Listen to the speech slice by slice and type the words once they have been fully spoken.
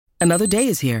Another day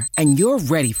is here, and you're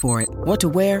ready for it. What to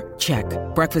wear? Check.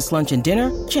 Breakfast, lunch, and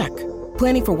dinner? Check.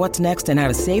 Planning for what's next and how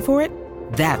to save for it?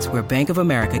 That's where Bank of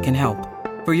America can help.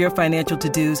 For your financial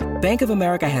to-dos, Bank of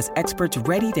America has experts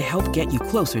ready to help get you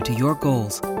closer to your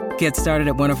goals. Get started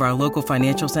at one of our local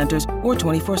financial centers or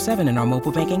 24/7 in our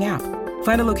mobile banking app.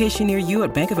 Find a location near you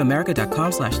at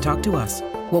bankofamerica.com/talktous.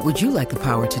 What would you like the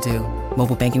power to do?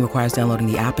 Mobile banking requires downloading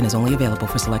the app and is only available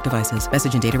for select devices.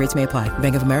 Message and data rates may apply.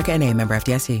 Bank of America N.A., member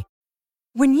FDIC.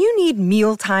 When you need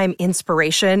mealtime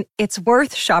inspiration, it's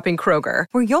worth shopping Kroger,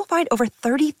 where you'll find over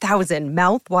 30,000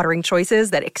 mouth-watering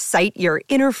choices that excite your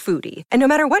inner foodie. And no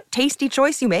matter what tasty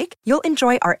choice you make, you'll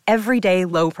enjoy our everyday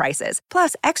low prices,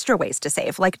 plus extra ways to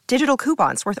save, like digital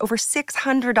coupons worth over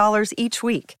 $600 each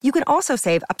week. You can also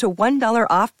save up to $1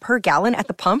 off per gallon at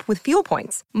the pump with fuel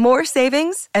points. More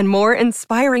savings and more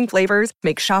inspiring flavors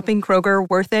make shopping Kroger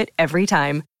worth it every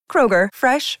time. Kroger,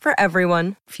 fresh for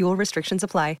everyone. Fuel restrictions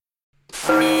apply.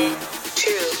 3,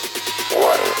 2,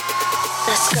 1.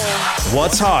 Let's go.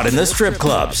 What's hot in the strip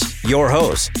clubs? Your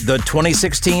hosts, the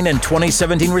 2016 and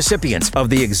 2017 recipients of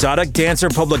the Exotic Dancer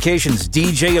Publications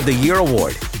DJ of the Year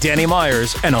Award, Danny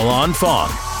Myers and Alon Fong.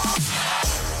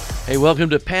 Hey, welcome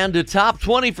to Panda Top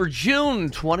 20 for June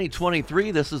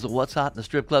 2023. This is a What's Hot in the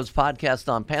Strip Clubs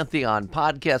podcast on Pantheon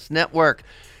Podcast Network.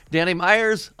 Danny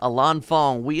Myers, Alon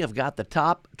Fong. We have got the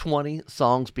top 20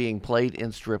 songs being played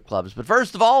in strip clubs. But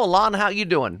first of all, Alon, how you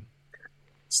doing?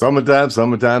 Summertime.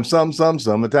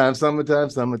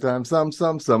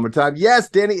 Yes,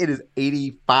 Danny, it is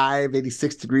 85,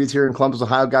 86 degrees here in Columbus,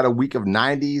 Ohio. Got a week of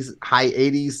 90s, high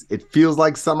 80s. It feels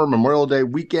like summer. Memorial Day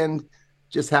weekend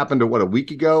just happened a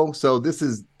week ago. So this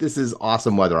is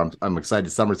awesome weather. I'm excited.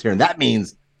 Summer's here, and that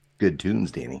means good tunes,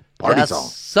 Danny. Party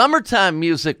songs. Summertime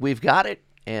music. We've got it.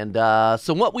 And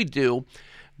so what we do,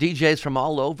 DJs from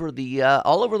all over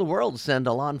the world send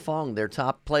Alon Fong their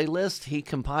top playlist. He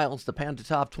compiles the Panda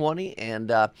Top 20,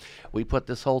 and we put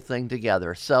this whole thing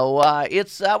together. So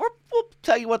we'll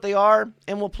tell you what they are,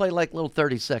 and we'll play like little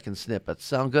 30-second snippets.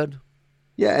 Sound good?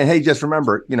 Yeah, and hey, just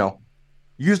remember,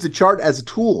 use the chart as a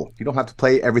tool. You don't have to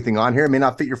play everything on here. It may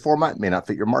not fit your format, it may not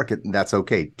fit your market, and that's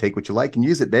okay. Take what you like and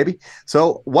use it, baby.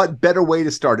 So what better way to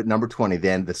start at number 20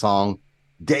 than the song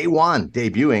Day One,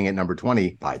 debuting at number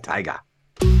 20 by Tyga.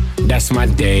 That's my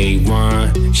day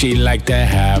one. She like to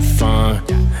have fun.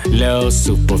 Little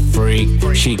super freak.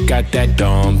 She got that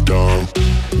dum dum.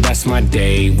 That's my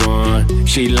day one.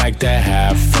 She like to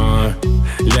have fun.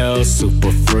 Little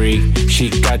super freak. She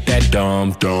got that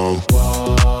dum dum.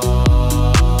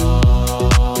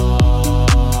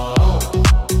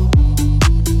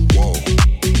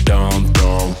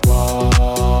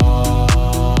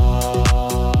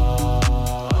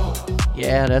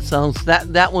 Yeah,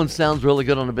 that one sounds really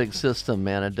good on a big system,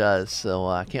 man. It does. So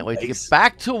I can't wait to get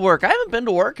back to work. I haven't been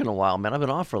to work in a while, man. I've been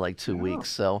off for like 2 weeks.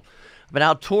 So I've been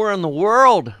out touring the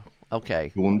world.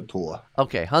 Okay. Doing the tour.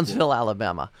 Okay, Huntsville,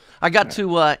 Alabama. I got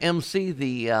to MC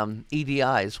the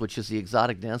EDIs, which is the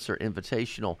Exotic Dancer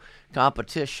Invitational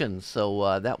Competition.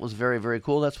 So that was very, very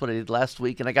cool. That's what I did last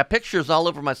week. And I got pictures all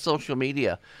over my social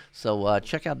media. So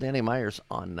check out Danny Myers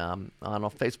on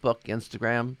Facebook,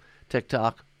 Instagram,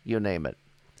 TikTok, you name it.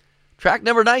 Track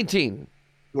number 19.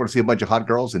 You want to see a bunch of hot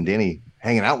girls and Danny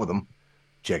hanging out with them?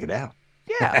 Check it out.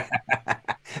 Yeah.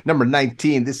 Number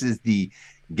 19. This is the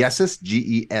Gesses,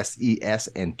 Gesses,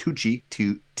 and Tucci,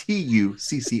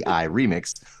 Tucci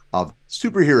remix of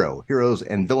Superhero, Heroes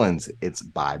and Villains. It's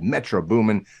by Metro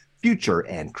Boomin, Future,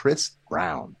 and Chris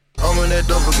Brown. I'm on that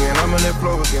dope again, I'm on that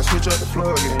flow again, switch up the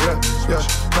flow again, yeah.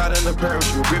 Caught in the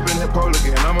parachute, gripping that pole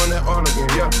again, I'm on that on again,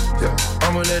 yeah.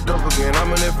 I'm on that dope again, I'm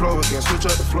on that flow again, switch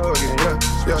up the flow again,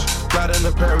 yeah. Caught in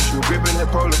the parachute, gripping that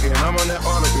pole again, I'm on that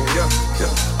on again, yeah.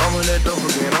 I'm on that dope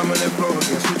again, I'm on that flow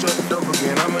again, switch up the dope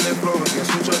again, I'm on that flow again,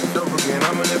 switch up the dope again,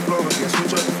 I'm on that flow again,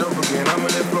 switch up the dope again, I'm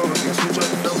on that flow again, switch up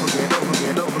the dope again, dope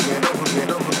again, dope again, dope again,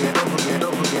 dope again, dope again,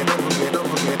 dope again, dope again,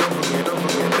 dope again, dope again, dope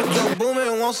again. Metro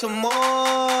Boomin want some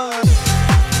more.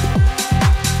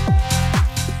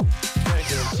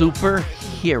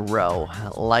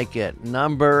 Superhero. Like it.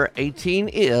 Number 18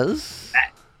 is...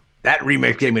 That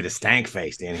remix gave me the stank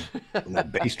face, Danny. When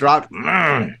that bass dropped,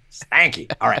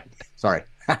 stanky. All right. Sorry.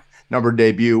 Number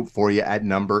debut for you at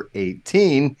number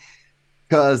 18.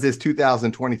 Because it's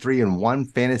 2023 and one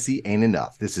fantasy ain't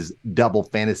enough. This is Double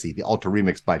Fantasy, the Ultra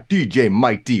remix by DJ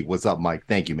Mike D. What's up, Mike?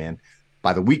 Thank you, man.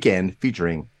 By The Weeknd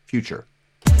featuring Future.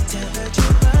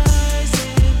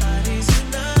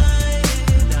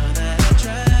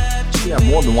 Yeah,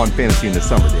 more than one fantasy in the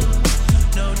summer, dude.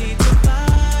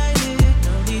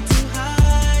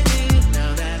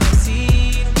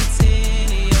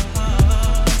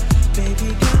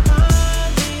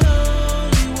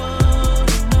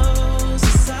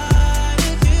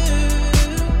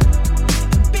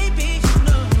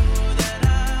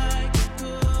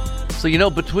 So,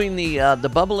 between the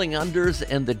bubbling unders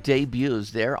and the debuts,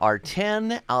 there are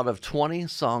 10 out of 20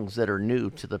 songs that are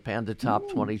new to the Panda Top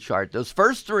 20 chart. Those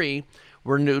first 3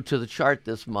 were new to the chart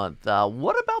this month.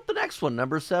 What about the next one,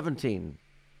 number 17?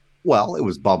 Well, it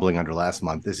was bubbling under last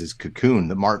month. This is Cocoon,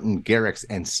 the Martin Garrix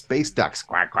and Space Ducks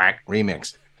Quack Quack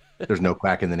remix. There's no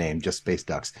quack in the name, just Space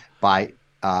Ducks by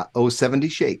 070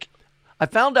 Shake. I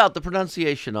found out the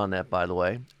pronunciation on that, by the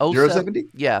way. 070?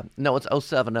 Yeah, no, it's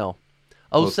 070.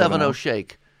 070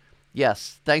 Shake.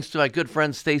 Yes, thanks to my good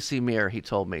friend Stacy Meir, he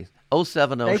told me.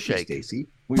 070 Thank Shake. Thank you, Stacy.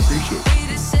 We appreciate it.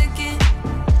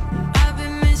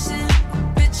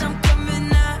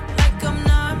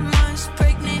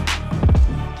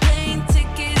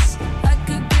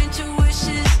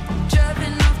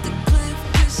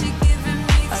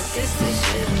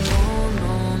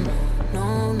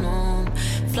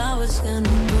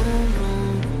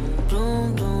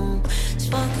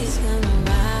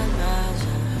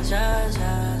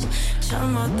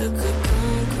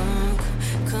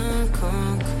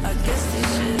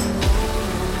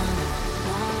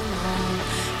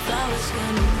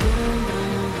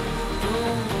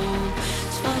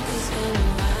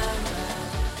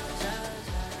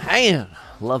 Man,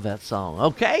 love that song.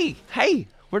 Okay, hey,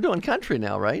 we're doing country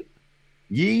now, right?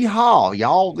 Yeehaw,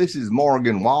 y'all. This is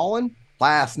Morgan Wallen.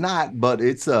 Last night, but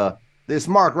it's this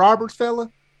Mark Roberts fella.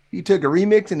 He took a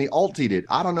remix and he altied it.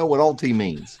 I don't know what alti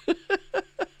means.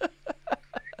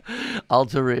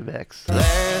 Alta remix.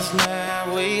 Last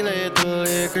night we let the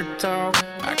liquor talk.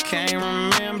 I can't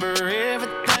remember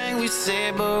everything we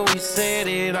said, but we said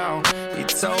it all. You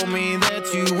told me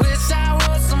that you wish I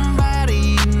was somebody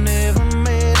you never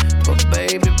met. But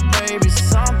baby,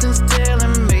 something's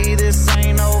telling me this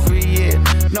ain't over yet.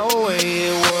 No way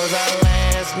it was our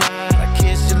last night. I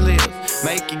kissed your lips,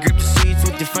 make you grip the sheets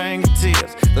with your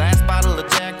fingertips. Last bottle of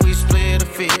Jack, we split a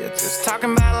fifth. Just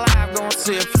talking about life, going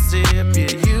sip for sip. Yeah,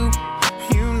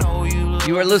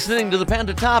 you are listening to the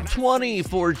Panda Top 20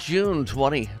 for June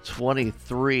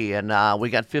 2023, and we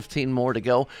got 15 more to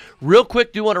go. Real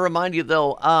quick, do want to remind you,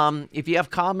 though, if you have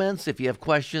comments, if you have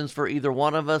questions for either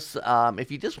one of us,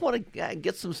 if you just want to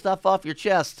get some stuff off your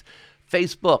chest,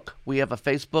 Facebook. We have a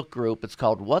Facebook group. It's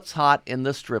called What's Hot in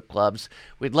the Strip Clubs.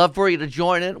 We'd love for you to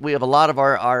join it. We have a lot of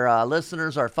our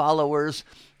listeners, our followers,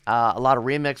 a lot of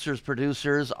remixers,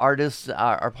 producers, artists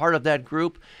are part of that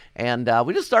group. And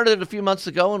we just started it a few months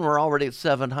ago, and we're already at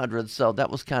 700, so that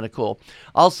was kind of cool.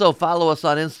 Also, follow us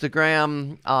on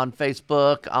Instagram, on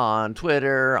Facebook, on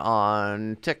Twitter,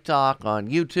 on TikTok, on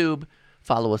YouTube.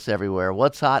 Follow us everywhere.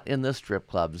 What's Hot in the Strip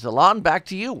Clubs? Alon, back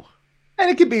to you. And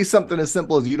it could be something as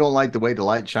simple as you don't like the way the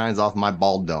light shines off my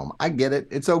bald dome. I get it.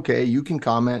 It's okay. You can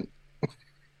comment.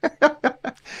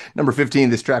 Number 15,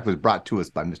 this track was brought to us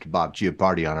by Mr. Bob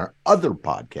Giapardi on our other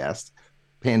podcast,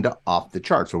 Panda Off the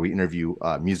Charts, where we interview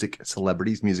music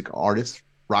celebrities, music artists,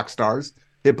 rock stars,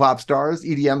 hip-hop stars,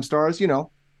 EDM stars,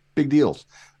 big deals.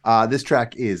 This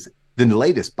track is the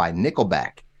latest by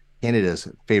Nickelback, Canada's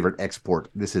favorite export.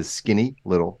 This is Skinny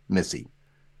Little Missy.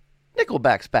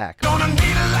 Nickelback's back. Gonna need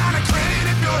a lot of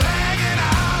credit if you're hanging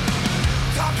out.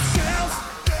 Top shelf,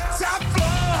 top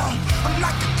floor. I'm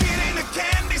like a kid in a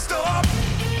candy store.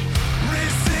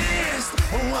 Resist,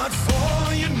 what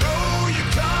for? You know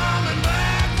you're coming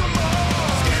back for more.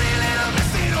 Skinny little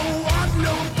missy don't want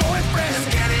no boyfriend.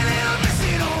 Skinny little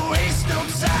missy don't waste no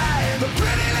time. The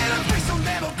pretty little face will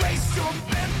never grace your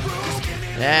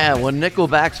bedroom. Yeah, when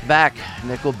Nickelback's back,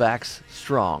 Nickelback's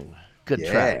strong. Good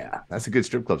track. Yeah, that's a good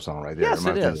strip club song right there. Yes,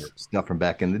 it is. Stuff from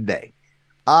back in the day.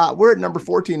 We're at number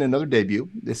 14, another debut.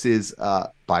 This is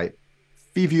by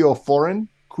Fivio Foreign,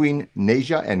 Queen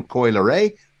Nasia, and Coi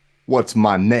Leray. What's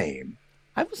My Name?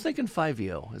 I was thinking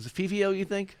Fivio. Is it Fivio, you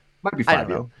think? Might be I don't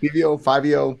know.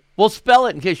 Fivio. We'll spell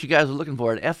it in case you guys are looking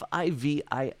for it.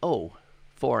 Fivio.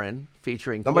 Foreign,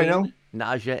 featuring Nobody Queen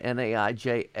Nasia,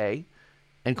 Naija,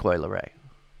 and Coi Leray.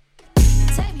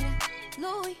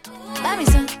 Louis, buy me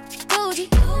some Gucci,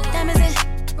 diamonds and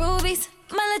rubies.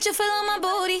 Might let you feel on my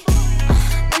booty.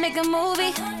 Let's make a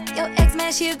movie. Your ex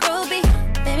man, she a groupie.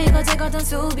 Baby, go take off them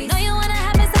Subies. Know you wanna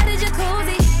have inside the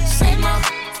jacuzzi. Say my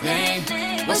name.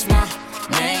 What's my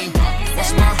name?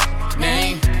 What's my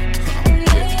name?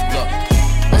 Look.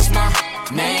 What's my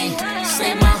name?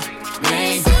 Say my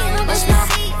name. What's my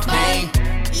name?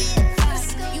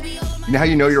 You know how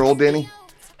you know you're old, Danny?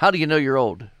 How do you know you're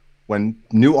old? When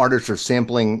new artists are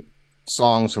sampling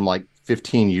songs from like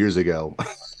 15 years ago.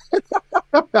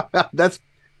 That's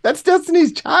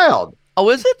Destiny's Child. Oh,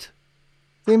 is it?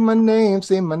 Say my name,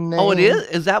 say my name. Oh, it is?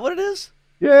 Is that what it is?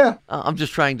 Yeah. I'm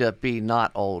just trying to be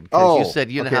not old. Because you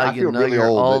said, how you know really you're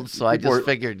old, so I just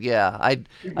figured, I'd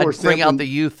bring out the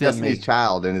youth in me. Destiny's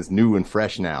Child and is new and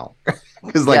fresh now.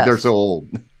 Because, they're so old.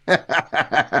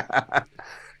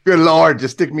 Good Lord,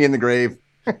 just stick me in the grave.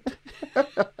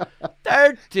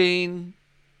 13.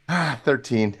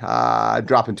 13.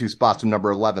 Dropping 2 spots from number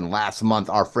 11. Last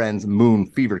month, our friends Moon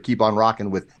Fever keep on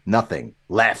rocking with Nothing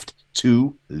Left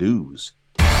to Lose.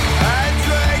 I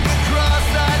drank the cross,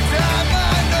 I tied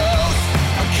my nose.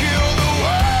 I killed the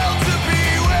world to be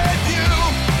with you.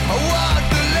 I walked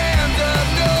the land of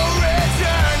no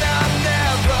return. I'm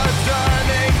never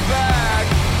turning back.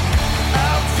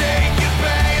 I'll take your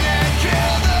pain and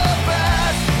kill the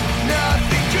past.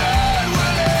 Nothing good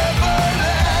will ever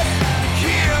last.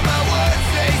 Hear my words,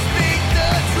 they speak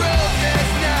the truth.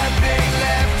 There's nothing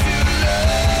left to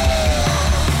lose.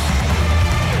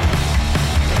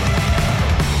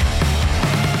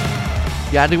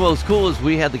 Yeah, I think what was cool is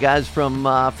we had the guys from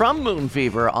Moon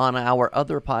Fever on our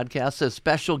other podcast as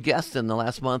special guests in the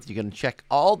last month. You can check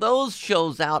all those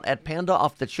shows out at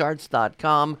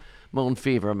pandaoffthecharts.com. Moon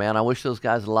Fever, man. I wish those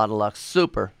guys a lot of luck.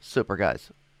 Super, super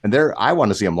guys. And I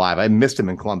want to see them live. I missed them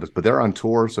in Columbus, but they're on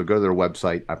tour, so go to their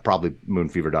website, probably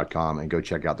moonfever.com, and go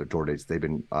check out their tour dates. They've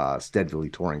been steadily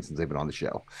touring since they've been on the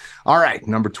show. All right,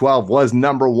 number 12 was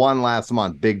number 1 last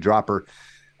month. Big dropper.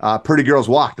 Pretty Girls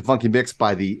Walk, the funky mix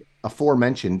by the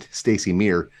aforementioned Stacey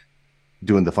Meir,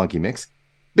 doing the funky mix.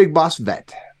 Big Boss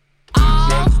Vet.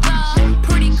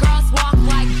 Pretty girls walk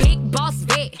like Big Boss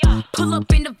Vet. Pull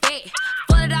up in the vet,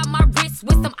 flooded out my wrist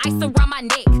with some ice around my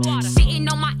neck. Shitting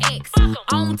on my ex,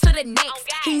 on to the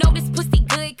next. He know this pussy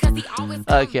good cause he always.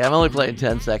 Okay, I'm only playing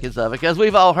 10 seconds of it because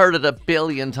we've all heard it a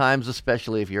billion times,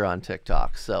 especially if you're on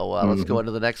TikTok. So let's go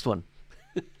into the next one.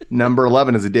 Number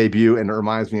 11 is a debut, and it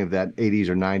reminds me of that 80s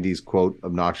or 90s quote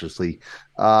obnoxiously.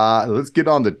 Let's get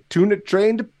on the tuna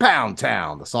train to Pound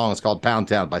Town. The song is called Pound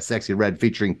Town by Sexy Red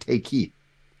featuring Take Heat.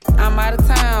 I'm out of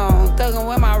town, thugging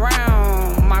with my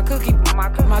round. My cookie,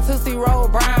 my Tootsie Roll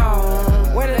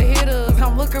brown. Where the hitters?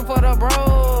 I'm looking for the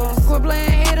bros. Quit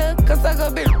playing hitter, cause suck a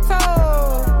big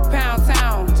toe. Pound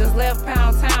Town, just left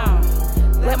Pound Town.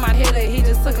 Let my hitter, he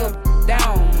just took a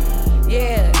down.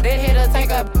 Yeah, that hitter take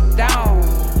a down.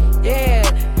 Yeah,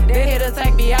 that hitter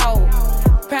take me out.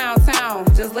 Pound Town,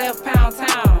 just left Pound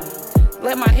Town.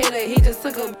 Let my hitter, he just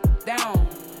took a down.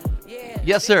 Yeah.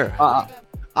 Yes, sir.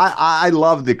 I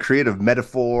love the creative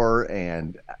metaphor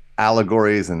and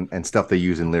allegories and stuff they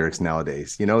use in lyrics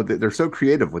nowadays. They're so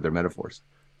creative with their metaphors.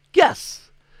 Yes.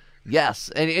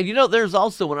 And there's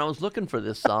also, when I was looking for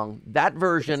this song, that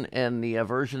version and the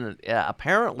version that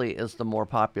apparently is the more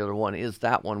popular one is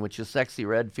that one, which is Sexy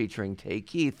Red featuring Tay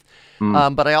Keith.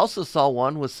 But I also saw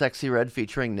one with Sexy Red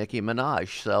featuring Nicki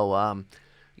Minaj. So, I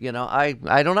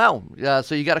don't know.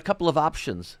 So you got a couple of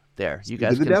options there. You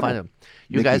guys can find them.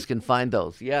 You guys can find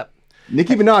those. Yep.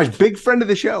 Nicki Minaj, big friend of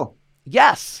the show.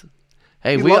 Yes.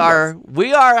 Hey, we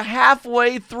are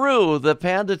halfway through the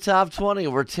Panda Top 20.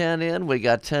 We're 10 in. We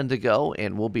got 10 to go,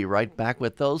 and we'll be right back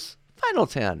with those final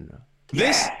 10.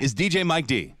 This is DJ Mike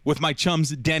D with my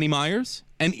chums Danny Myers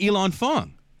and Elon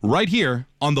Fong right here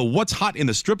on the What's Hot in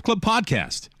the Strip Club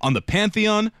podcast on the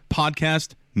Pantheon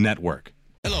Podcast Network.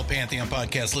 Hello, Pantheon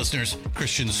Podcast listeners.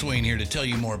 Christian Swain here to tell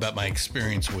you more about my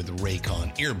experience with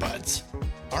Raycon earbuds.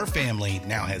 Our family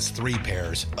now has 3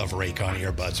 pairs of Raycon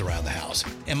earbuds around the house,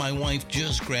 and my wife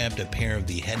just grabbed a pair of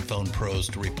the Headphone Pros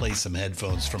to replace some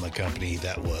headphones from a company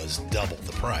that was double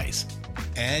the price.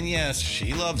 And yes,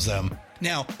 she loves them.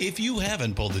 Now, if you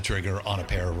haven't pulled the trigger on a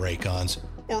pair of Raycons,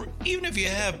 or even if you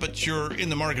have, but you're in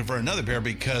the market for another pair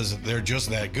because they're just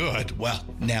that good, well,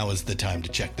 now is the time to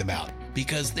check them out,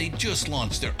 because they just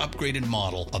launched their upgraded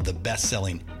model of the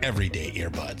best-selling everyday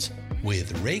earbuds.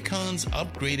 With Raycon's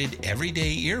upgraded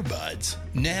everyday earbuds,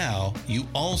 now you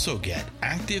also get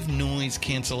active noise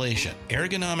cancellation,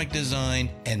 ergonomic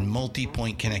design, and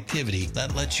multi-point connectivity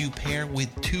that lets you pair with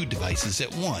 2 devices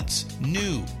at once.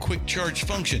 New quick charge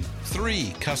function, 3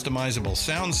 customizable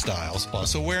sound styles,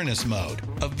 plus awareness mode.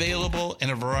 Available in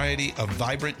a variety of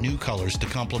vibrant new colors to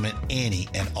complement any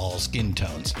and all skin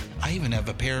tones. I even have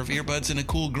a pair of earbuds in a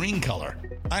cool green color.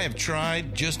 I have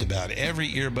tried just about every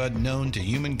earbud known to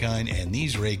humankind, and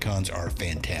these Raycons are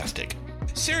fantastic.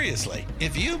 Seriously,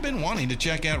 if you've been wanting to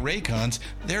check out Raycons,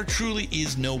 there truly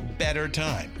is no better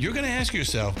time. You're going to ask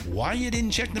yourself why you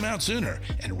didn't check them out sooner,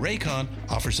 and Raycon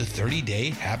offers a 30-day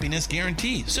happiness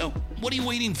guarantee. So what are you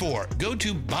waiting for? Go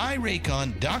to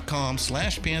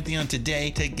buyraycon.com/Pantheon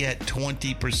today to get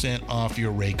 20% off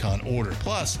your Raycon order,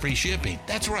 plus free shipping.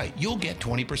 That's right, you'll get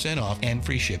 20% off and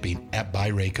free shipping at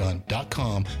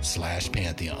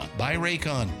buyraycon.com/Pantheon.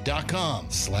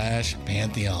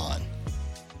 buyraycon.com/Pantheon.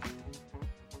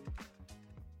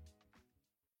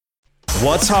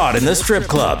 What's hot in the strip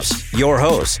clubs? Your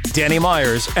hosts, Danny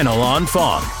Myers and Alon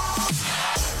Fong.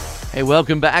 Hey,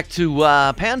 welcome back to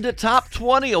Panda Top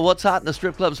 20 of What's Hot in the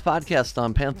Strip Clubs podcast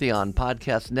on Pantheon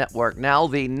Podcast Network. Now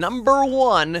the number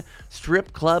one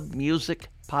strip club music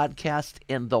podcast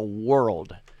in the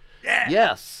world. Yeah.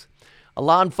 Yes.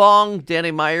 Alon Fong, Danny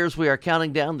Myers, we are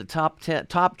counting down the top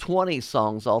 20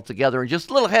 songs altogether. And just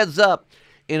a little heads up,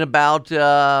 in about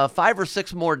 5 or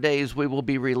 6 more days, we will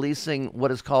be releasing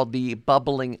what is called the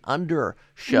Bubbling Under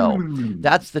Show.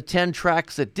 That's the 10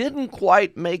 tracks that didn't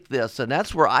quite make this, and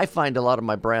that's where I find a lot of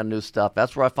my brand new stuff.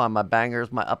 That's where I find my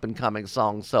bangers, my up-and-coming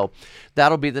songs. So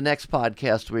that'll be the next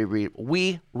podcast we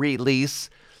release,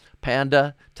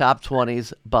 Panda Top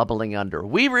 20's Bubbling Under.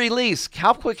 We release.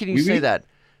 How quick can you say that?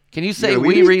 Can you say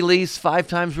we release 5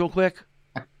 times real quick?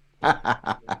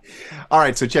 All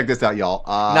right, so check this out, y'all.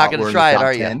 Not going to try it,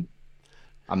 are 10. You?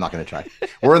 I'm not going to try.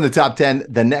 We're in the top 10.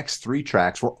 The next 3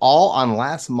 tracks were all on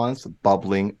last month's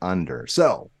Bubbling Under.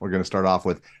 So we're going to start off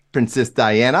with Princess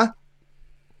Diana,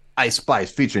 Ice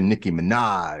Spice featuring Nicki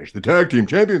Minaj, the tag team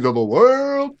champions of the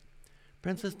world.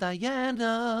 Princess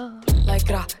Diana. Like,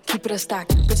 keep it a stack.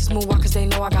 Bitches move walk cause they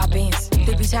know I got bands.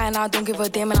 They be chatting, I don't give a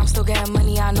damn, and I'm still getting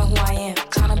money, I know who I am.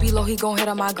 Tryna be low, he gon' hit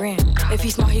on my gram. If he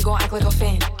smart, he gon' act like a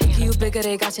fan. Think you bigger,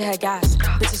 they got your head gas.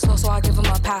 Bitches slow, so I give him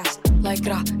a pass. Like,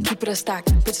 keep it a stack.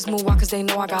 Bitches move walk cause they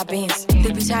know I got bands.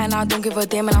 They be chatting, I don't give a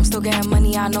damn, and I'm still getting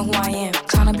money, I know who I am.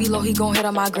 Tryna be low, he gon' hit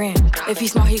on my gram. If he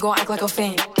smart, he gon' act like a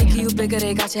fan. Think you bigger,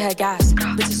 they got your head gas.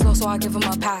 Bitches slow, so I give him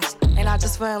a pass. And I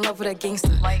just fell in love with a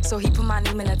gangster. So he put my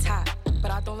name in a tag. But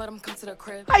I don't let him come to the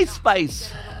crib. Ice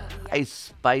Spice. Ice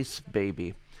Spice,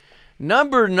 baby.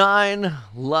 Number 9,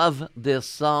 love this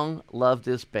song, love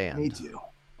this band. Me too.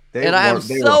 And I am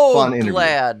so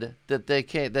glad that they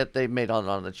made it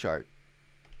on the chart.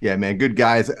 Yeah, man, good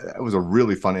guys. It was a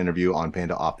really fun interview on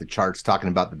Panda Off the Charts, talking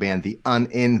about the band The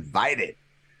Uninvited.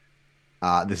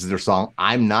 This is their song,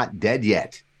 I'm Not Dead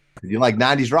Yet. If you like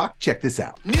 90s rock, check this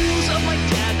out. News of my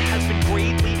dad has been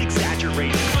greatly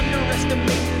exaggerated.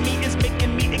 Underestimating me is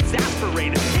making me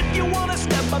exasperated. If you want to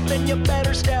step up, then you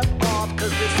better step off. Cause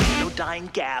this ain't no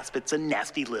dying gasp, it's a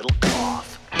nasty little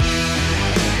cough.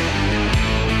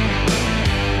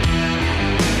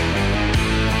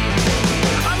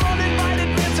 I'm uninvited,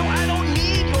 man, so I don't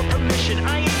need your permission.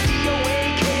 I ain't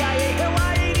DOA, KIA, hell,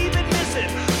 I ain't even missing.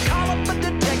 Call up a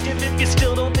detective if you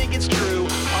still don't think it's true.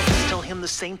 I'll just tell him the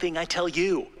same thing I tell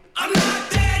you. I'm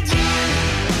not dead yet.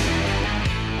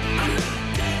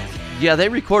 Yeah, they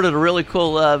recorded a really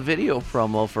cool video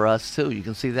promo for us too. You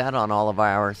can see that on all of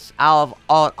ours.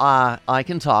 I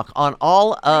can talk on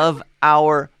all of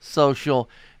our social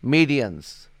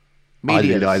medias.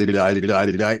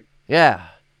 Yeah,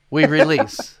 we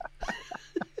release.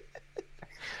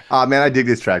 Man, I dig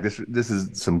this track. This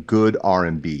is some good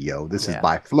R&B, yo. This is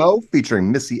by Flo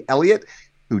featuring Missy Elliott,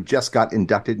 who just got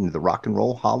inducted into the Rock and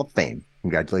Roll Hall of Fame.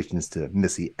 Congratulations to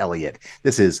Missy Elliott.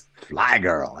 This is Fly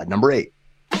Girl at number 8.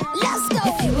 Let's go.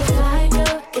 If you a fly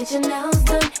girl, get your nails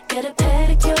done, get a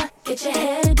pedicure, get your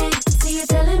hair did. See you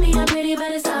telling me I'm pretty,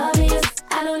 but it's obvious.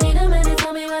 I don't need a man to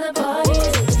tell me where the party is.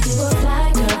 If you a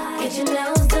fly girl, get your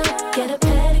nails done, get a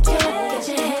pedicure, get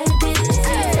your hair did.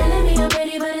 See you telling me I'm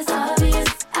pretty, but it's obvious.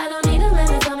 I don't need a man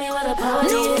to tell me where the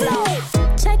party is.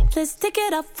 Checklist, tick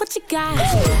it off, what you got?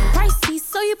 Pricey,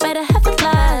 so you better have a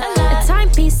lot. A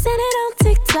timepiece, send it on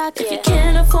TikTok. If you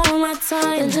can't afford my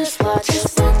time, then just watch it.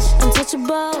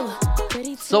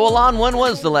 So, Alon, when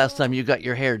was the last time you got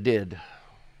your hair did?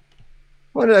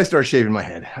 When did I start shaving my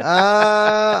head?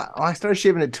 I started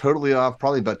shaving it totally off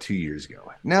probably about 2 years ago.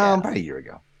 No, about a year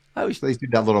ago. I used to do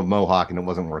that little mohawk and it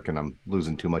wasn't working. I'm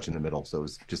losing too much in the middle, so it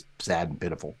was just sad and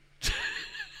pitiful.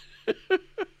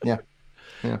 Yeah.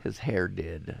 His hair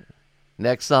did.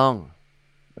 Next song.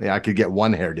 Yeah, I could get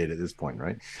one hair did at this point,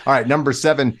 right? All right, number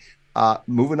 7.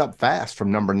 Moving up fast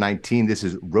from number 19, this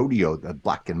is Rodeo, the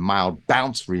Black and Mild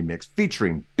Bounce remix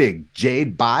featuring Big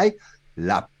Jade by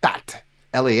La Pat,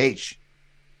 L-A-H,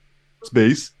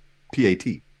 space,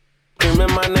 P-A-T.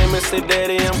 Remember my name and say,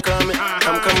 Daddy, I'm coming.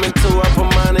 I'm coming too, I put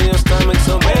mine in your stomach,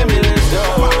 so baby, let's go.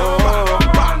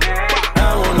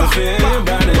 I wanna feel your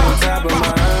body on top of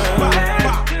mine.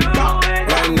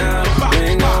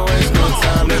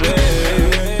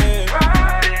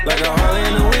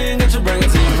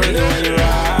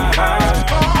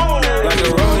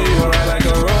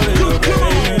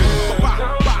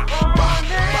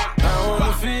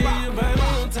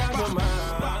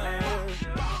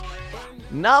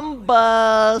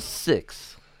 Number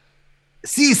 6.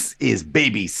 Cease is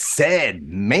Baby Said,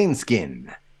 Main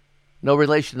Skin. No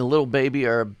relation to Little Baby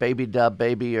or Baby Dub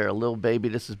Baby or Little Baby.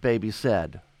 This is Baby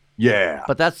Said. Yeah.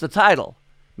 But that's the title.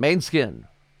 Main Skin.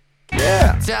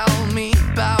 Yeah. Tell me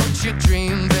about your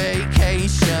dream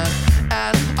vacation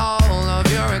and all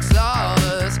of your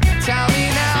ex-lovers. Tell me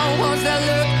now, what's that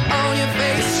look on your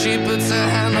face? She puts her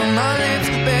hand on my lips,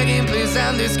 begging please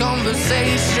end this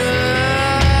conversation.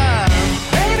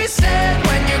 Baby said,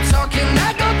 when you're talking,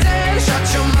 I go dead.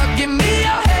 Shut your mouth, give me your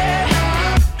head.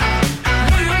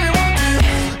 What do you really want to?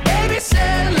 Baby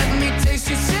said, let me taste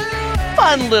your silhouette.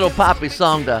 Fun little poppy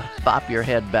song to bop your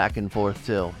head back and forth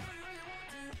to.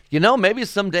 You know, maybe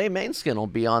someday Main Skin will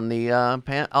be on the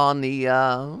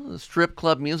Strip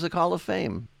Club Music Hall of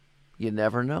Fame. You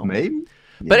never know. Maybe.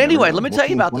 But anyway, let me tell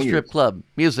you about the Strip Club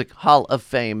Music Hall of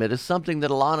Fame. It is something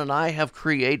that Alon and I have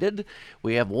created.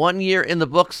 We have 1 year in the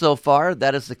book so far.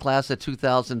 That is the class of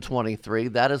 2023.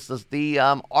 That is the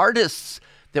artists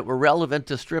that were relevant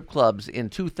to strip clubs in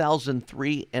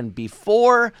 2003 and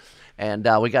before. And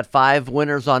we got 5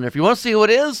 winners on there. If you want to see who it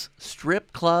is,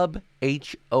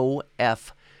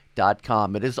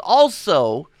 stripclubhof.com. It is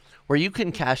also where you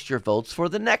can cast your votes for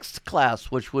the next class,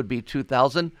 which would be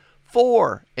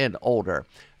 2004 and older.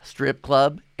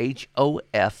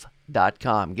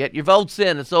 stripclubhof.com. Get your votes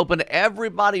in. It's open to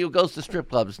everybody who goes to strip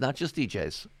clubs, not just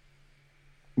DJs.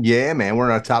 Yeah, man. We're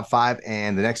in our top 5,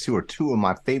 and the next 2 are 2 of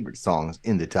my favorite songs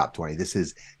in the top 20. This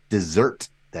is Dessert.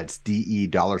 That's $ERT.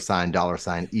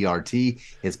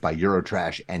 It's by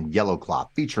Eurotrash and Yellow Claw,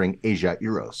 featuring Asia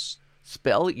Euros.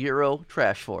 Spell Euro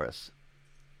Trash for us.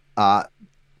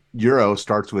 Euro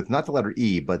starts with not the letter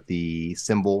E, but the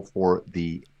symbol for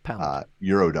the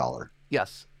euro dollar.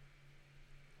 Yes.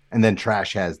 And then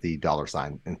trash has the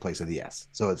 $ in place of the S.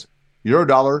 So it's euro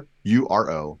dollar,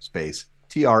 URO space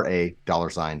TRA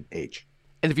 $H.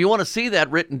 And if you want to see that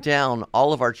written down,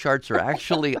 all of our charts are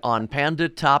actually on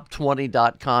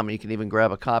pandatop20.com. You can even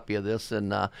grab a copy of this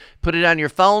and put it on your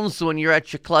phone, so when you're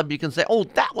at your club, you can say, oh,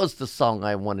 that was the song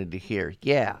I wanted to hear.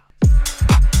 Yeah.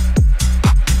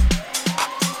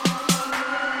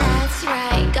 That's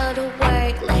right, go to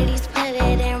work. Ladies, put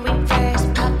it in reverse.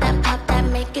 Pop that,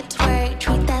 make it twerk.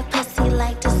 Treat that pussy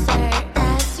like dessert.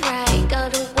 That's right, go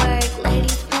to work.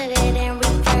 Ladies, put it in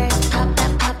reverse. Pop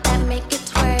that, make it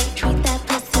twerk. Treat that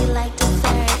pussy like dessert.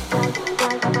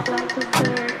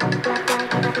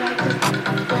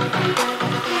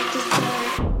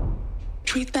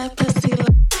 Treat that pussy like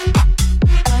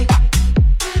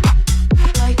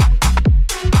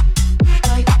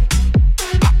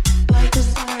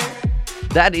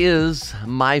That is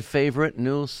my favorite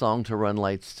new song to run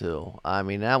lights to. I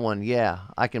mean, that one, yeah,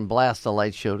 I can blast a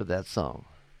light show to that song.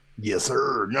 Yes,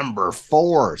 sir. Number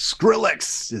 4,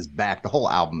 Skrillex is back. The whole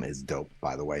album is dope,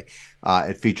 by the way.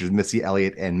 It features Missy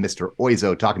Elliott and Mr.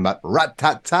 Oizo talking about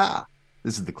Rat-ta-ta.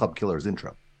 This is the Club Killers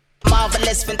intro.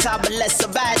 Marvelous, fantabulous, a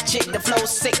bad chick, the flow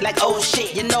sick like oh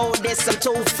shit. You know this, I'm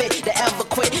too fit to ever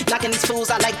quit. Knocking these fools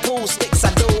out like pool sticks.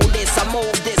 I do this, I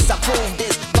move this, I prove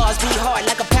this. Bars be hard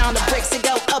like a pound of bricks. It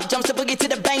go up, jumps the boogie to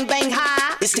the bang bang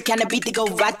high. It's the kind of beat that go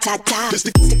rat-ta-ta. It's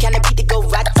the kind of beat that go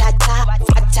rat-ta-ta.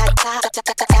 Rat-ta-ta,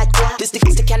 ta-ta-ta-ta. This the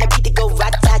kind of beat that go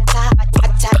rat-ta-ta.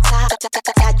 Rat-ta-ta,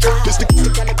 ta-ta-ta-ta. This the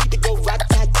kind of beat that go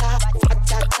rat-ta-ta.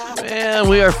 Rat-ta-ta. And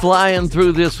we are flying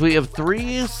through this. We have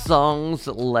 3 songs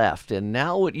left. And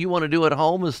now what you want to do at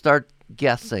home is start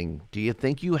guessing. Do you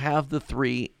think you have the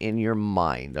 3 in your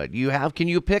mind? Can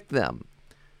you pick them?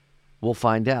 We'll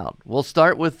find out. We'll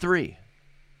start with 3.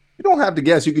 You don't have to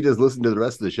guess. You could just listen to the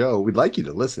rest of the show. We'd like you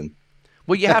to listen.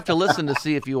 Well, you have to listen to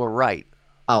see if you were right.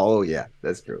 Oh, yeah,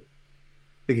 that's true.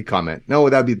 They could comment. No,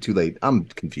 that'd be too late. I'm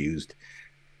confused.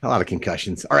 A lot of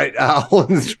concussions. All right,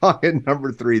 Holland Strong at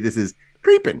number 3. This is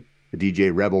Creepin', the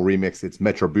DJ Rebel remix. It's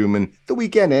Metro Boomin, The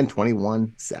Weeknd, and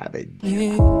 21 Savage.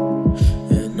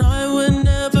 And I would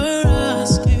never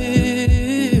ask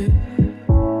you.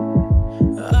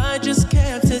 I just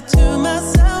kept it to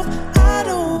myself. I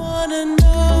don't wanna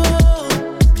know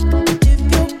if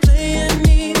you're playing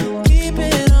me. Keep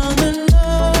it on the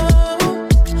low,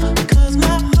 'cause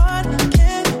my heart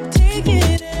can't take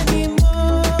it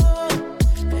anymore.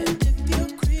 And if you're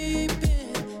creeping,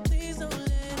 please don't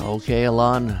let it. Okay,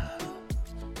 Alon.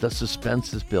 The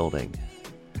suspense is building.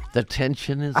 The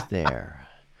tension is there.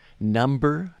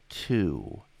 Number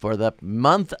 2 for the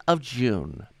month of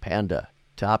June, Panda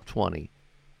Top 20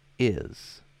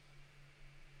 is...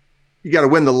 You got to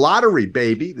win the lottery,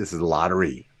 baby. This is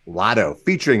Lottery. Lotto,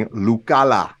 featuring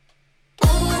Lucala.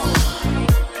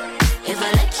 If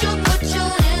I let you put your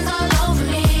hands all over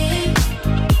me,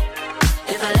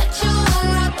 if I let you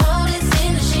unwrap all this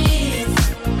in the sheets,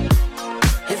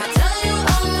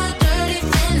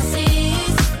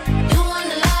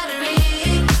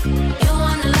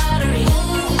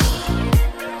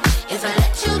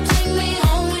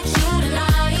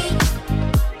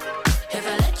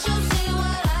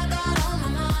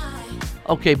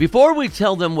 Okay, before we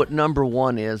tell them what number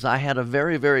one is, I had a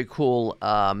very, very cool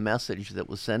message that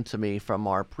was sent to me from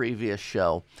our previous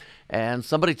show. And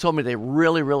somebody told me they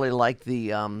really, really liked the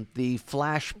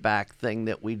flashback thing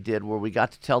that we did, where we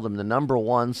got to tell them the number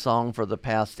one song for the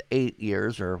past 8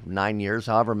 years or 9 years,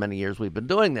 however many years we've been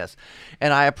doing this.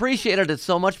 And I appreciated it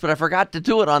so much, but I forgot to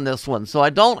do it on this one. So I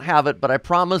don't have it, but I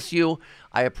promise you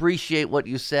I appreciate what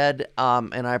you said,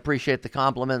 and I appreciate the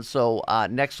compliments. So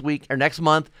next week or next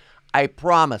month, I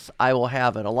promise I will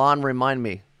have it. Alon, remind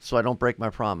me so I don't break my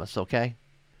promise, okay?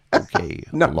 Okay.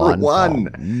 Number one.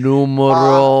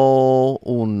 Numero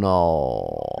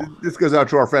uno. This goes out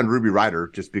to our friend Ruby Ryder,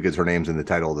 just because her name's in the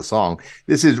title of the song.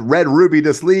 This is Red Ruby to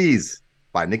Sleaze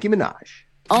by Nicki Minaj.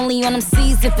 Only on them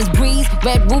seas if it's breeze.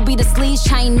 Red Ruby to Sleaze,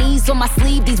 Chinese on my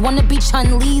sleeve. These wanna be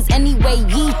Chun-Li's anyway,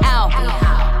 yeehaw.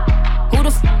 Who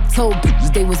the told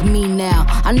bitches they was me now?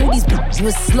 I knew these bitches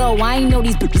was slow, I ain't know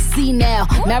these bitches see now.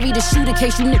 Married a shooter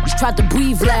case you niggas tried to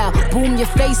breathe loud. Boom your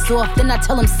face off, then I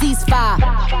tell them ceasefire.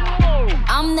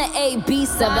 I'm the AB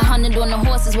 700 on the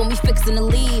horses when we fixin' to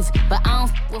leave. But I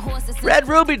don't with horses. Red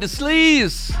Ruby to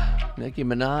Sleaze, Nicki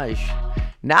Minaj.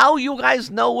 Now you guys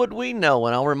know what we know,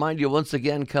 and I'll remind you once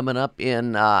again, coming up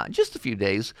in just a few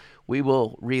days, we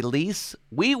will release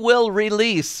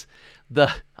the...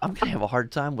 I'm going to have a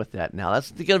hard time with that now. That's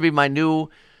going to be my new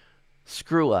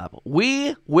screw up.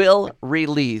 We will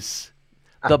release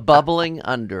the Bubbling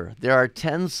Under. There are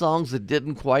 10 songs that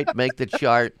didn't quite make the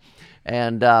chart,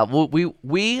 and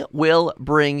we will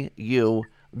bring you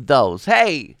those.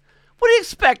 Hey, what do you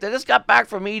expect? I just got back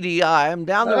from EDI. I'm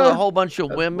down there with a whole bunch of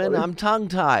women. I'm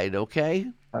tongue-tied, okay?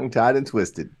 Tongue-tied and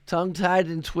twisted. Tongue-tied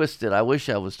and twisted. I wish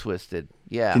I was twisted.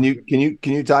 Yeah. Can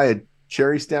you tie a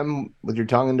cherry stem with your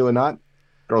tongue into a knot?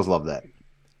 Girls love that.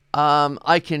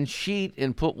 I can cheat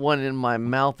and put one in my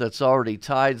mouth that's already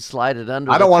tied, slide it under.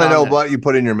 I don't want to know what you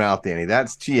put in your mouth, Danny.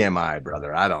 That's TMI,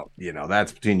 brother. I don't,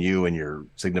 that's between you and your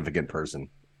significant person.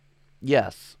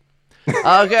 Yes.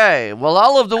 Okay. Well,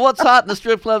 all of the What's Hot in the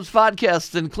Strip Clubs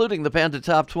podcasts, including the Panda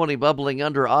Top 20 Bubbling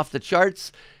Under Off the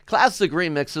Charts, Classic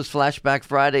Remixes, Flashback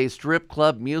Friday, Strip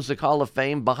Club Music Hall of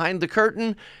Fame, Behind the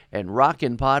Curtain, and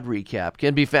Rockin' Pod Recap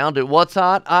can be found at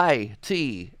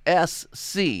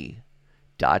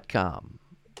whatshotitsc.com.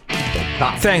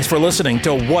 Thanks for listening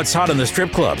to What's Hot in the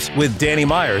Strip Clubs with Danny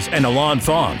Myers and Alon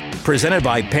Fong, presented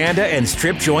by Panda and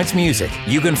Strip Joints Music.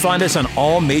 You can find us on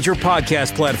all major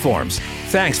podcast platforms.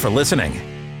 Thanks for listening.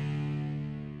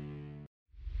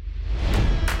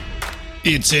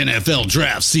 It's NFL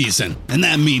draft season, and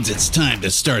that means it's time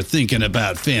to start thinking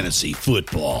about fantasy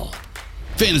football.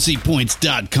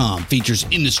 FantasyPoints.com features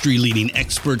industry-leading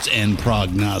experts and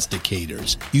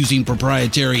prognosticators using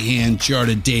proprietary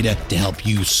hand-charted data to help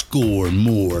you score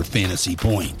more fantasy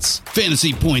points.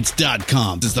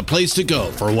 FantasyPoints.com is the place to go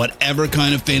for whatever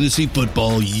kind of fantasy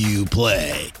football you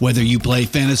play. Whether you play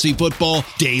fantasy football,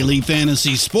 daily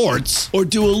fantasy sports, or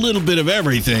do a little bit of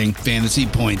everything, Fantasy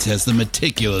Points has the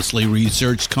meticulously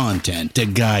researched content to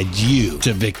guide you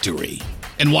to victory.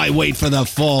 And why wait for the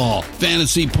fall?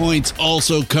 Fantasy Points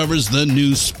also covers the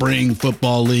new spring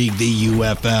football league, the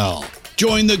UFL.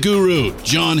 Join the guru,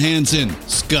 John Hansen,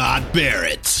 Scott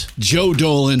Barrett, Joe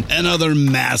Dolan, and other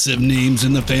massive names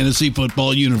in the fantasy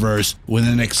football universe with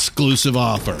an exclusive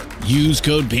offer. Use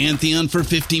code Pantheon for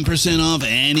 15% off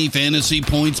any Fantasy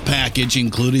Points package,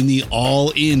 including the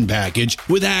all-in package,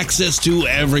 with access to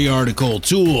every article,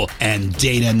 tool, and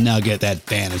data nugget that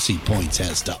Fantasy Points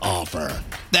has to offer.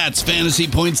 That's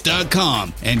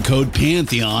FantasyPoints.com and code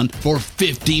Pantheon for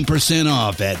 15%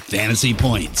 off at Fantasy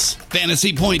Points.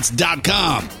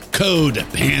 FantasyPoints.com, code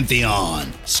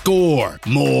Pantheon. Score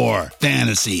more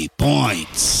fantasy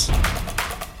points.